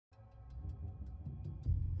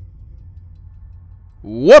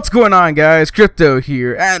What's going on, guys? Crypto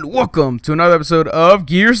here, and welcome to another episode of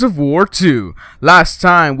Gears of War 2. Last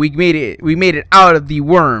time we made it out of the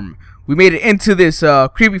worm. We made it into this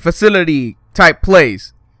creepy facility type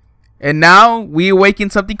place, and now we awaken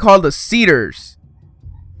something called the Cedars.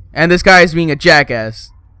 And this guy is being a jackass.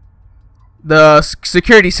 The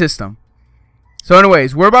security system. So,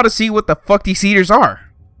 anyways, we're about to see what the fuck these Cedars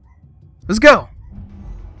are. Let's go.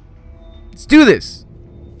 Let's do this.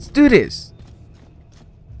 Let's do this.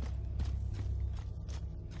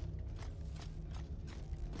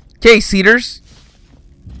 Okay, Cedars.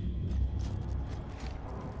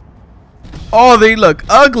 Oh, they look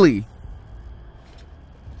ugly.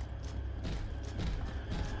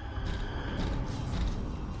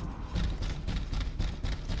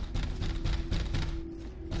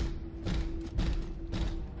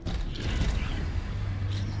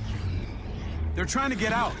 They're trying to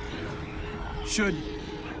get out. Should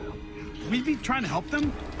we be trying to help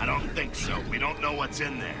them? I don't think so. We don't know what's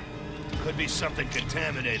in there. Could be something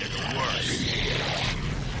contaminated or worse.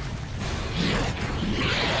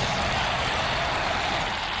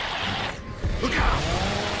 Look out!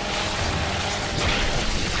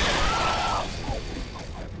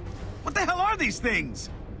 What the hell are these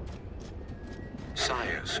things?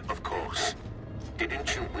 Sires, of course.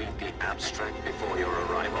 Didn't you read the abstract before your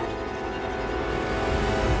arrival?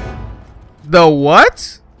 The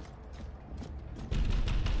what?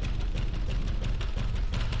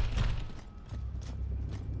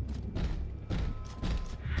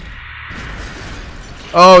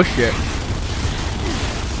 Oh shit.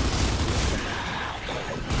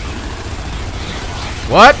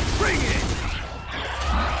 What? Bring it!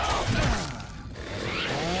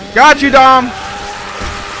 Got you, Dom.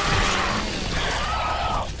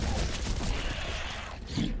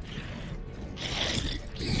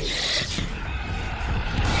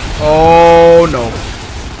 Oh no.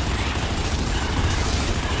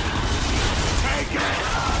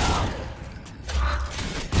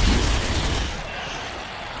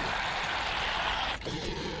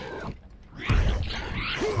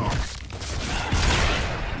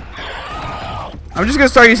 I'm just gonna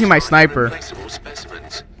start using my sniper. Flexible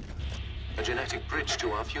specimens. A genetic bridge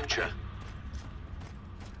to our future.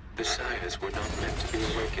 The Sires were not meant to be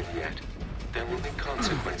awakened yet. There will be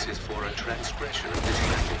consequences for a transgression of this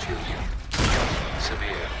magnitude.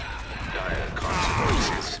 Severe, dire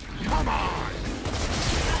consequences. Come on!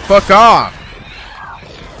 Fuck off.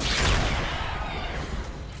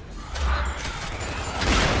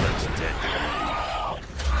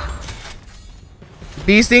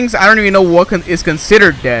 These things, I don't even know what is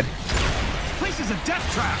considered dead. This place is a death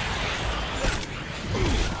trap.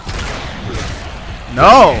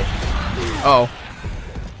 No. Oh.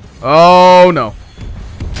 Oh no.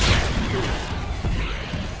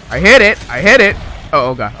 I hit it. I hit it.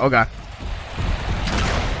 Oh god. Oh god.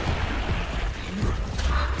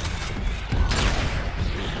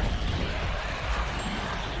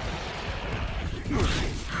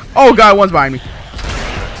 Oh god, one's behind me.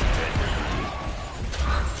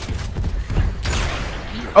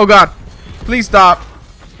 Oh god. Please stop.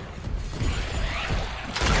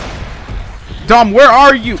 Dom, where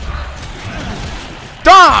are you?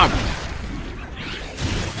 Dom!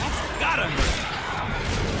 Got him.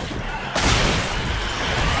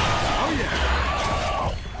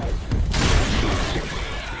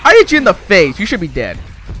 I hit you in the face. You should be dead.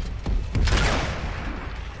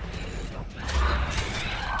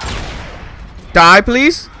 Die,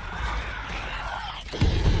 please.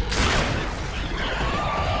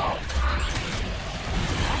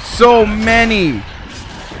 So many.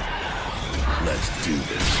 Let's do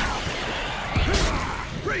this.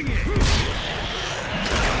 Bring it!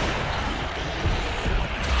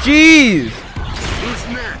 Jeez. Who's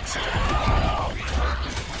next?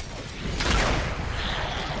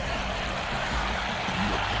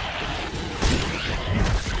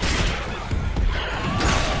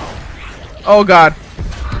 Oh god.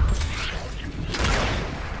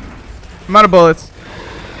 I'm out of bullets.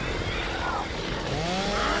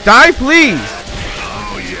 Die, please.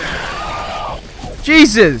 Oh yeah.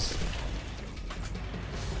 Jesus.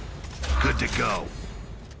 Good to go.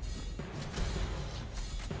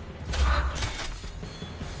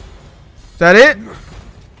 Is that it?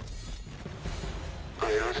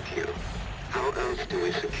 I ask you, how else do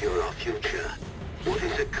we secure our future? What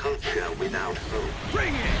is a culture without hope?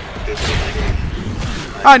 Bring it! It's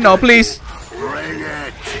I know, please. Bring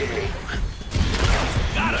it.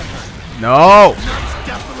 Got him! No. Knight's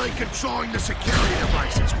definitely controlling the security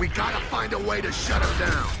devices. We gotta find a way to shut him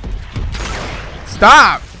down.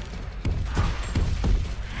 Stop.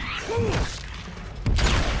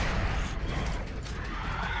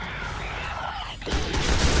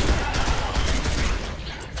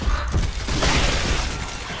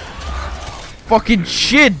 fucking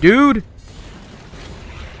shit, dude.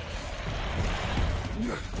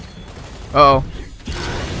 Uh-oh.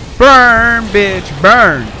 Burn, bitch,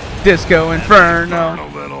 burn. Disco Inferno. Burn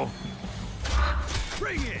a little.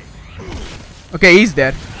 Bring it. Okay, he's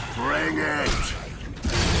dead. Bring it.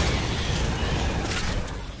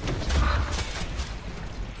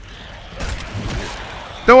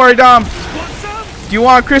 Don't worry, Dom. Want some? Do you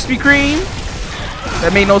want Krispy Kreme?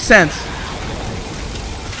 That made no sense.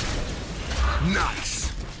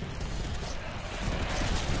 Nice.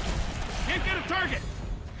 Can't get a target.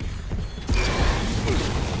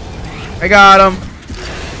 I got him.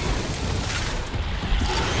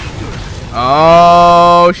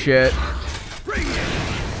 Oh, shit. Bring it.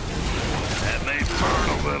 That may burn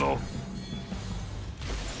a little.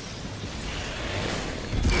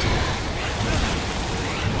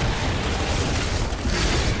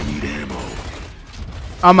 Need ammo.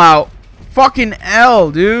 I'm out. Fucking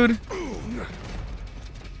L, dude.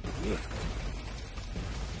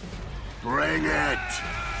 Bring it.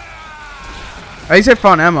 I said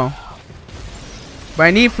found ammo. But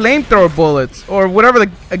I need flamethrower bullets. Or whatever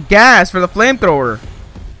the gas for the flamethrower.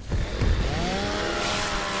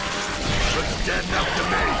 Looks dead enough to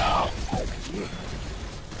me.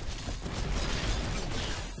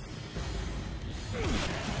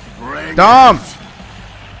 Bring Dom! it.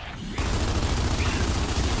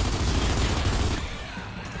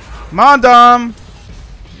 Come on, Dom.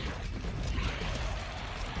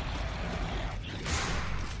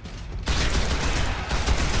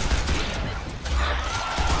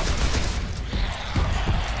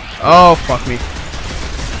 Oh, fuck me.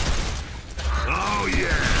 Oh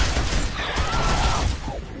yeah.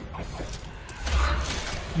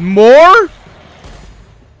 More?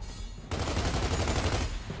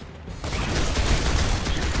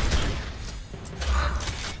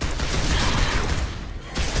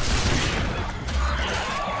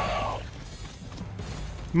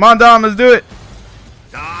 Come on, Dom, let's do it.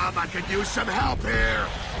 Dom, I could use some help here.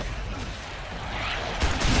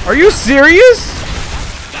 Are you serious?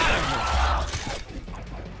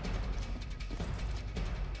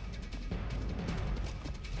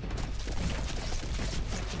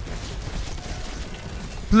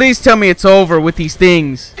 Please tell me it's over with these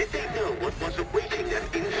things. Did they know what was awaiting them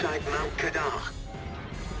inside Mount Kadar?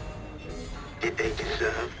 Did they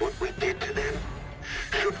deserve what we did to them?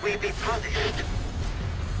 Should we be punished?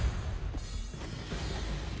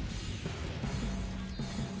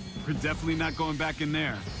 We're definitely not going back in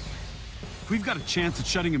there. If we've got a chance at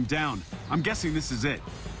shutting him down, I'm guessing this is it.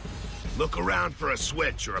 Look around for a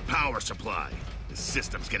switch or a power supply. The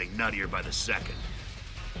system's getting nuttier by the second.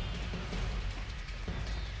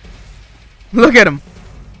 Look at him.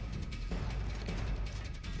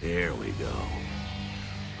 Here we go.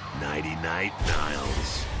 Nighty-night,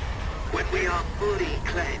 Niles. When we are fully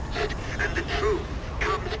cleansed and the truth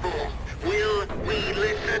comes forth, will we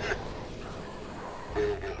listen?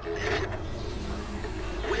 Will we listen?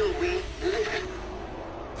 Will we listen?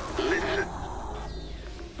 Listen.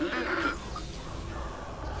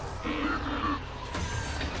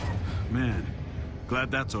 Man,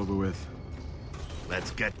 glad that's over with.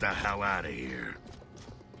 Let's get the hell out of here.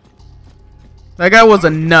 That guy was a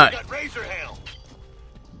nut. Got Razor Hail.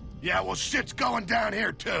 Yeah, well, shit's going down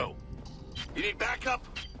here too. You need backup?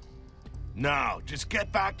 No, just get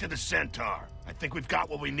back to the Centaur. I think we've got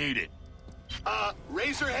what we needed.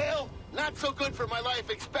 Razor Hail? Not so good for my life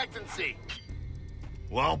expectancy.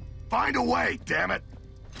 Well, find a way, damn it.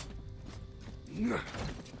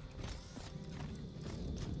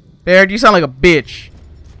 Baird, you sound like a bitch.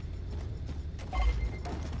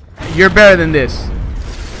 You're better than this.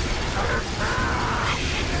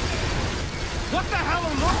 What the hell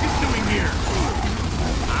are Lorcas doing here?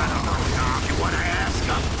 I don't know, Doc. You want to ask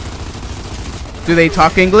them? Do they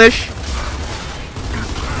talk English?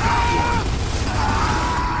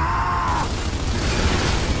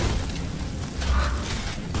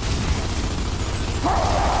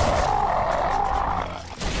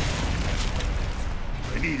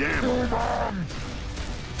 I need ammo.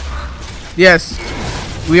 Yes,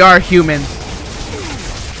 we are humans.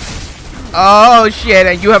 Oh shit,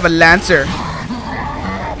 and you have a lancer.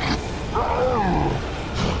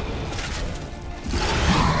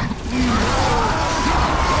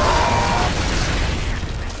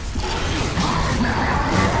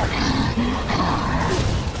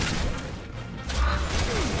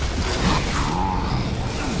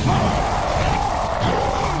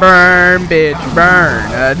 Burn, bitch,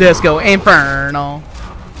 burn. Disco Inferno.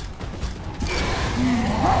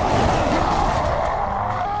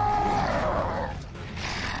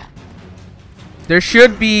 There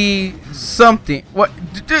should be something. What?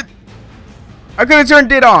 I could have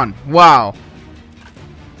turned it on. Wow.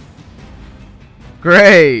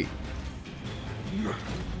 Great.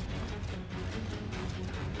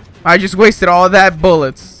 I just wasted all that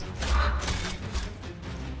bullets.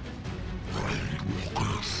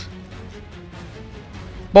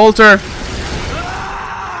 Bolter.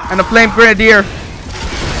 And a flame grenadier.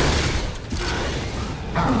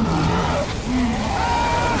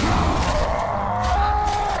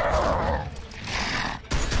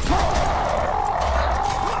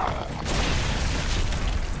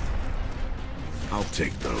 I'll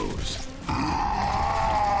take those.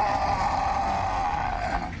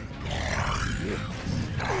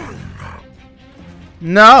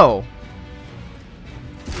 No.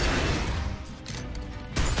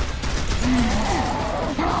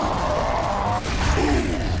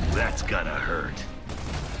 That's gonna hurt.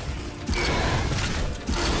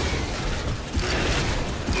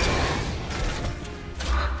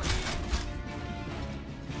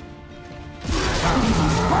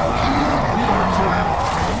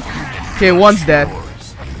 Okay, one's dead.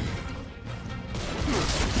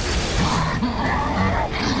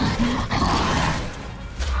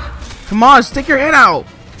 Come on, stick your head out.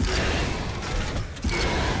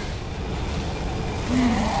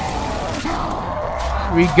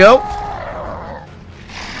 Here we go.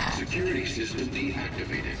 Security system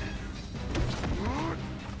deactivated.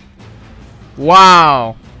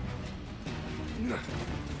 Wow.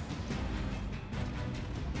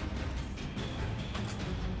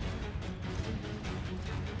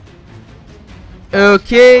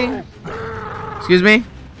 Okay. Excuse me.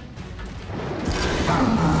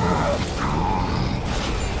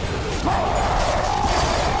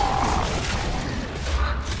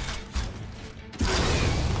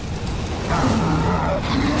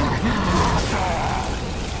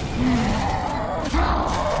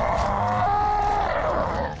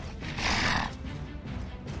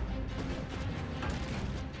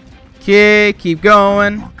 Okay, keep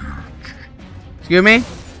going. Excuse me.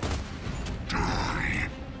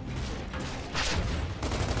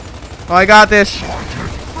 Oh, I got this.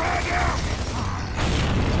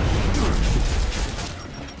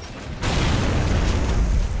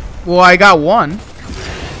 Well, I got one.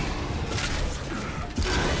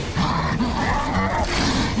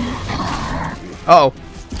 Uh-oh.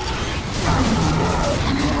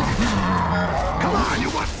 Come on, you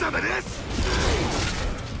want some of this?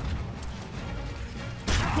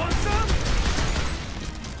 Want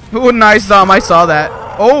some? Ooh, nice, Dom. I saw that.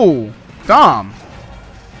 Oh, Dom.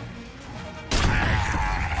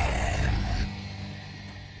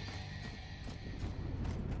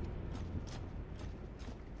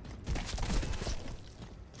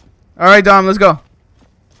 All right, Dom, let's go.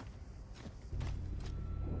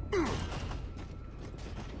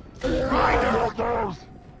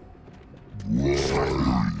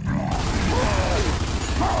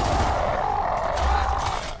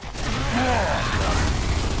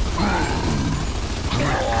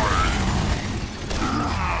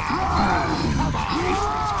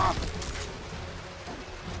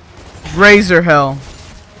 Razor hell.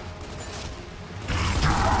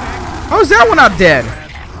 How is that one not dead?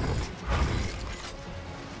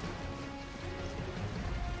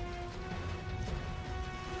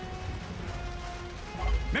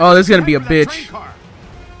 Oh, this is gonna be a bitch.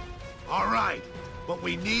 All right, but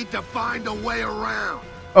we need to find a way around.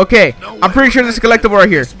 Okay, I'm pretty sure this is a collectible right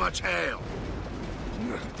here. This much hail.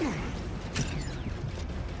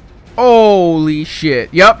 Holy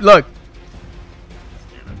shit. Yep, look.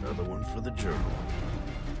 And another one for the journal.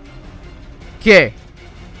 Okay.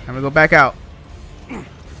 I'm gonna go back out.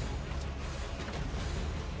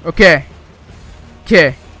 Okay.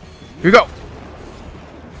 Okay. Here we go.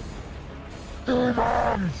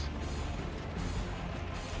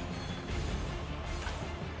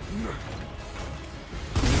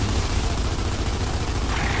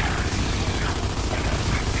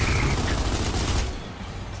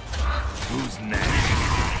 Who's next?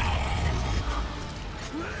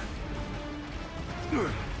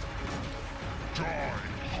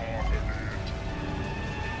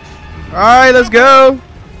 Alright, let's go.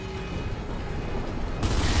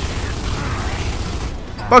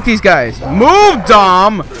 Fuck these guys. Move,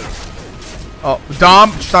 Dom! Oh,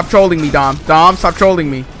 Dom, stop trolling me, Dom. Dom, stop trolling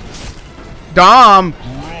me. Dom! Close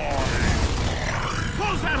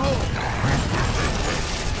that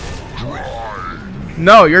hole!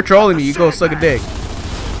 No, you're trolling me. You go suck a dick.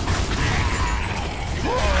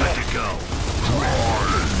 Good to go.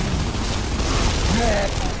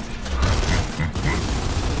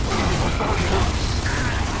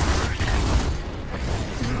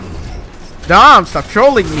 Dom, stop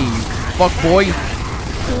trolling me, you fuck boy.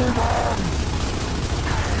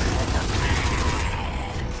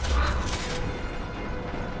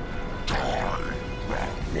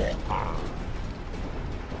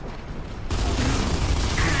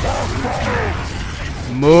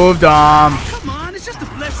 Move, Dom. Come on, it's just a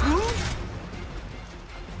flesh wound.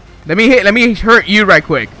 Let me hurt you right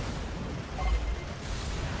quick.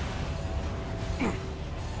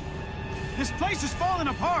 This place is falling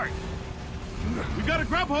apart. We got a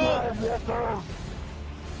grab hold.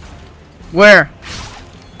 Where?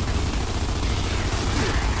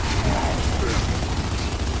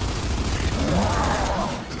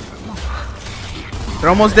 They're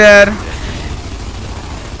almost dead.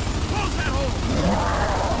 Close that hole.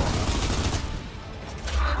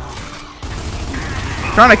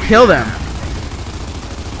 Trying to kill them.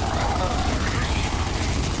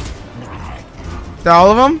 Is that all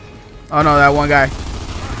of them? Oh no, that one guy.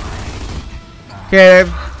 Okay,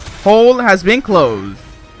 hole has been closed.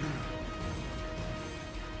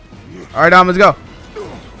 Alright, Dom, let's go.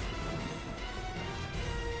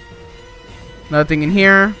 Nothing in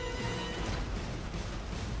here.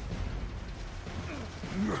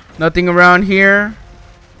 Nothing around here.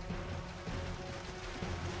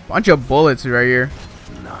 Bunch of bullets right here.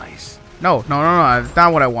 Nice. No, that's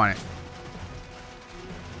not what I wanted.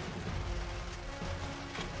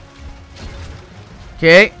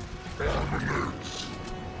 Okay.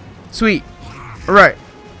 Sweet. Alright.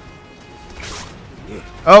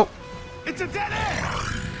 Oh. It's a dead end.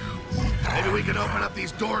 Maybe we can open up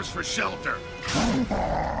these doors for shelter.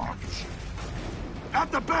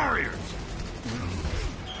 At the barriers.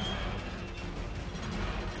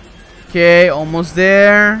 Okay, almost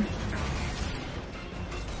there.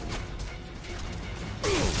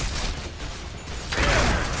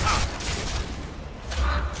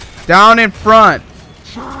 Down in front.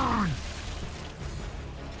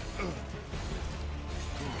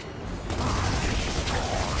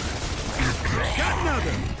 Got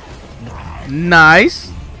another.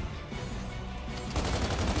 Nice.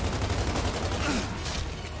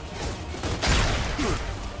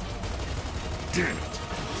 Damn it.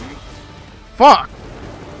 Fuck.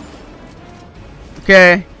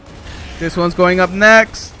 Okay. This one's going up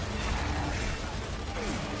next.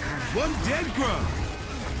 One dead grub.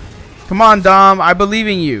 Come on, Dom. I believe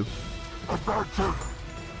in you.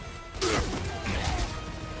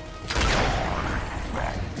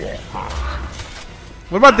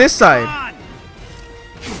 What about this side? On.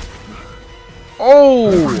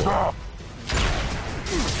 Oh.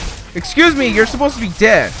 Excuse me. You're supposed to be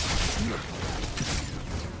dead.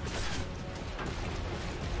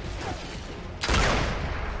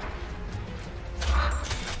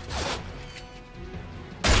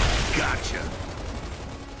 Gotcha.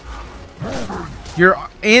 You're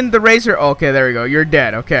in the razor. Okay, there we go. You're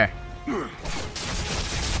dead. Okay.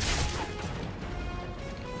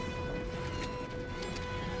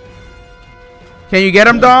 Can you get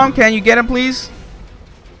him, Dom? Can you get him, please?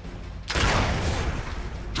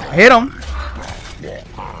 Hit him.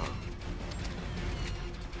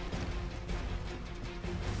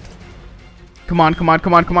 Come on, come on,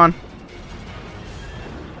 come on, come on.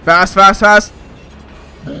 Fast, fast, fast.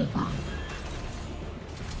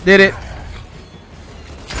 Did it.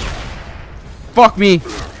 Fuck me.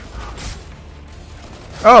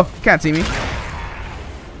 Oh, can't see me.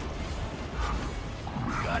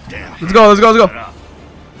 Goddamn. Let's go, let's go, let's go.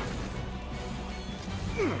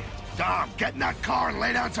 Dom, get in that car and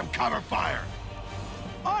lay down some cover fire.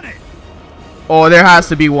 On it. Oh, there has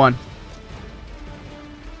to be one.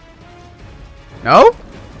 No?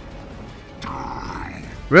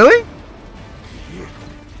 Really?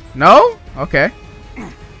 No? Okay.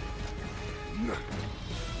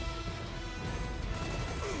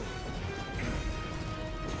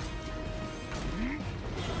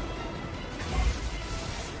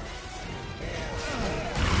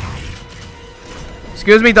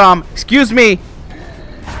 Excuse me, Dom. Excuse me.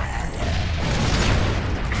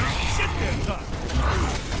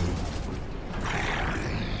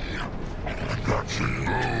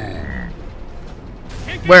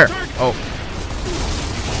 Where? Oh.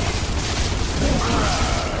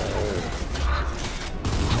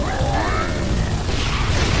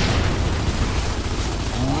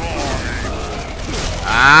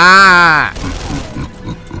 Ah.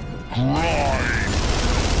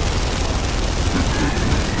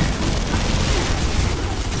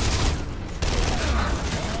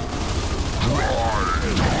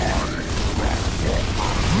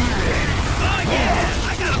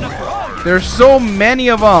 There's so many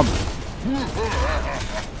of them.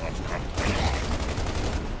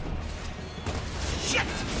 Shit.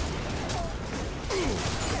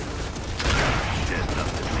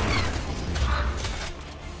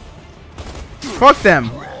 Fuck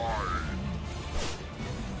them.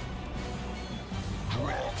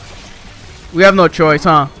 We have no choice,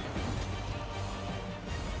 huh?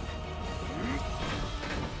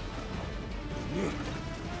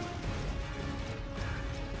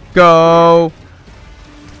 Go.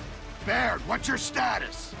 Baird, what's your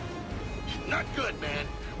status? Not good, man.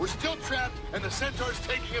 We're still trapped, and the Centaur's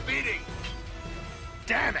taking a beating.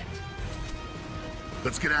 Damn it!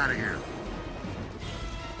 Let's get out of here.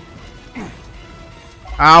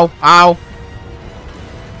 Ow, ow.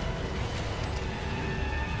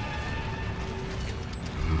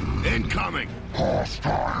 Incoming!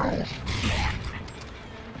 Hostiles!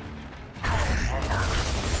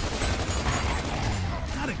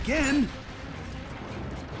 Not again.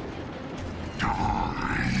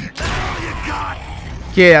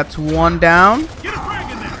 Okay, that's one down. Get a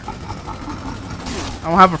frag in there. I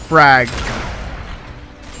don't have a frag.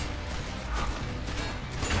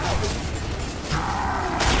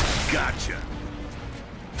 Gotcha.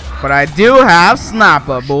 But I do have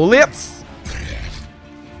sniper bullets.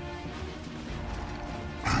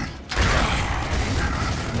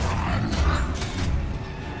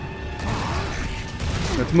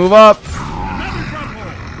 Let's move up.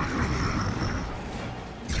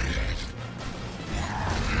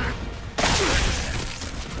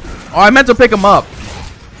 Oh, I meant to pick him up.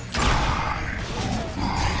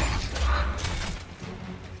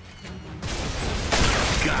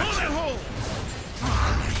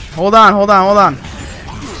 Hold on, hold on, hold on.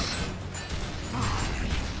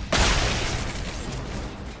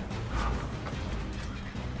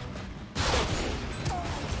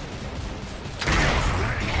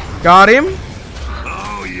 Got him.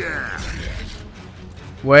 Oh, yeah.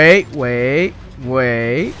 Wait, wait,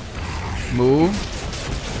 wait. Move.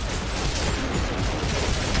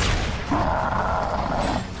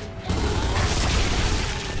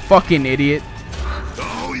 Fucking idiot.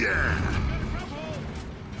 Oh, yeah.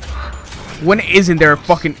 When isn't there a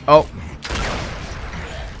fucking... Oh.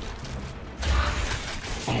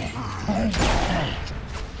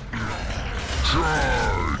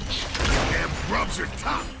 Charge. Damn grubs are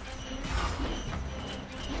tough.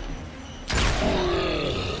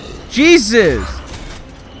 Jesus!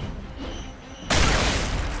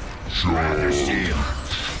 Grab their shield.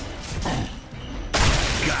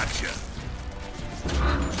 Gotcha.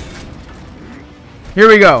 Here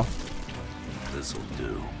we go. This'll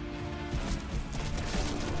do.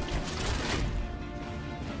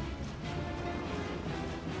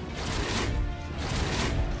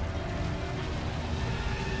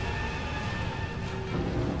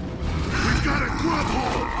 We've got a grub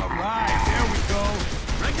hole. All right, there we go.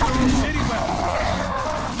 Regular old shitty weapon.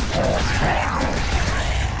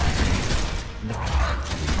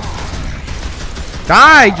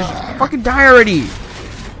 Die! Just fucking die already!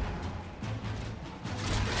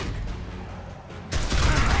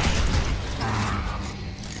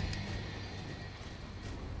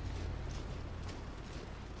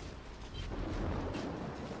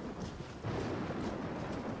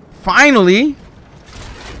 Finally!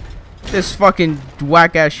 This fucking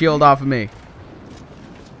whack-ass shield off of me.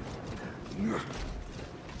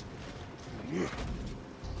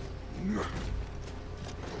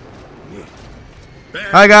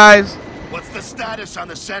 Hi guys! What's the status on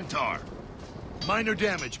the Centaur? Minor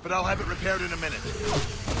damage, but I'll have it repaired in a minute.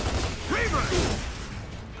 Reaver!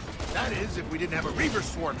 That is, if we didn't have a Reaver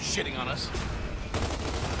swarm shitting on us.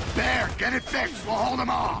 Bear, get it fixed. We'll hold them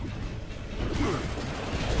off.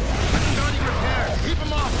 Starting repair. Keep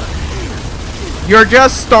them off us. You're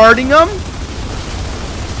just starting them?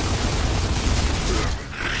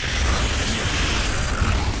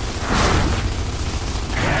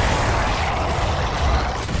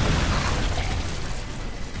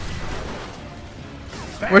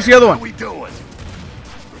 Where's the other one? How we doing?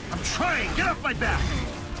 I'm trying. Get off my back.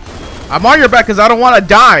 I'm on your back because I don't want to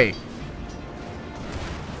die.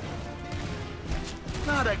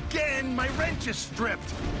 Not again. My wrench is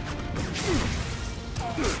stripped.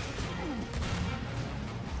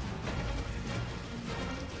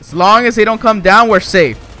 As long as they don't come down, we're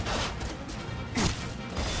safe.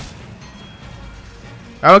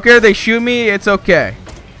 I don't care if they shoot me, it's okay.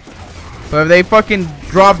 But if they fucking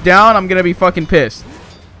drop down, I'm gonna be fucking pissed.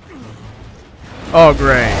 Oh,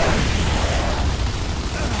 great.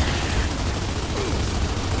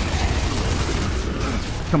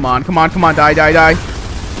 Come on, come on, come on, die, die, die.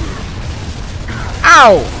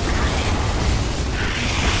 Ow!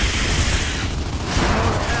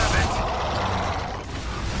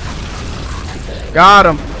 Got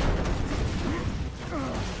him.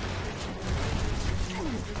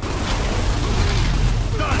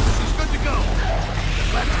 Done. She's good to go.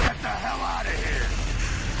 Let's get the hell out of here.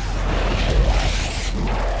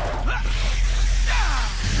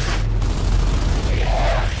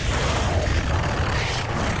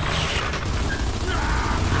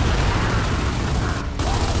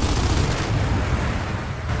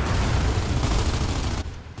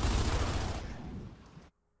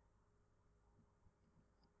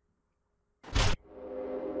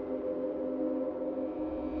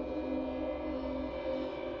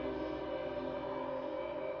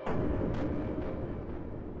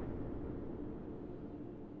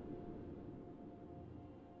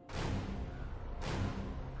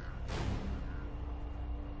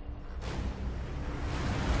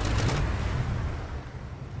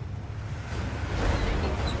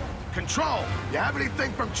 Control, you have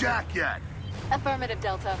anything from Jack yet? Affirmative,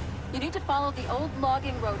 Delta. You need to follow the old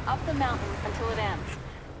logging road up the mountain until it ends.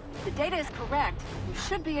 If the data is correct, you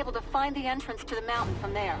should be able to find the entrance to the mountain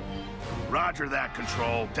from there. Roger that,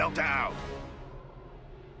 Control. Delta out.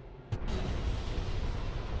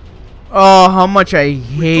 Oh, how much I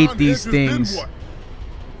hate these things.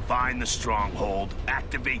 Find the stronghold,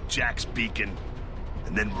 activate Jack's beacon,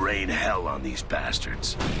 and then rain hell on these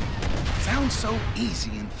bastards. Sounds so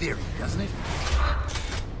easy in theory, doesn't it?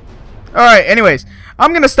 Alright, anyways,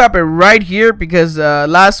 I'm gonna stop it right here because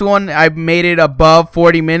last one I made it above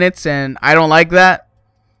 40 minutes and I don't like that.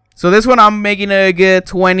 So this one I'm making it a good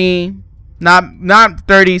 20, not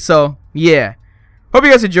 30, so yeah. Hope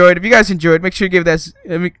you guys enjoyed. If you guys enjoyed, make sure to give this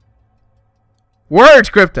words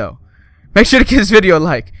crypto. Make sure to give this video a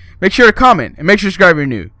like. Make sure to comment and make sure to subscribe if you're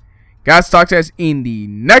new. Guys, talk to us in the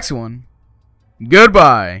next one.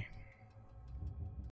 Goodbye.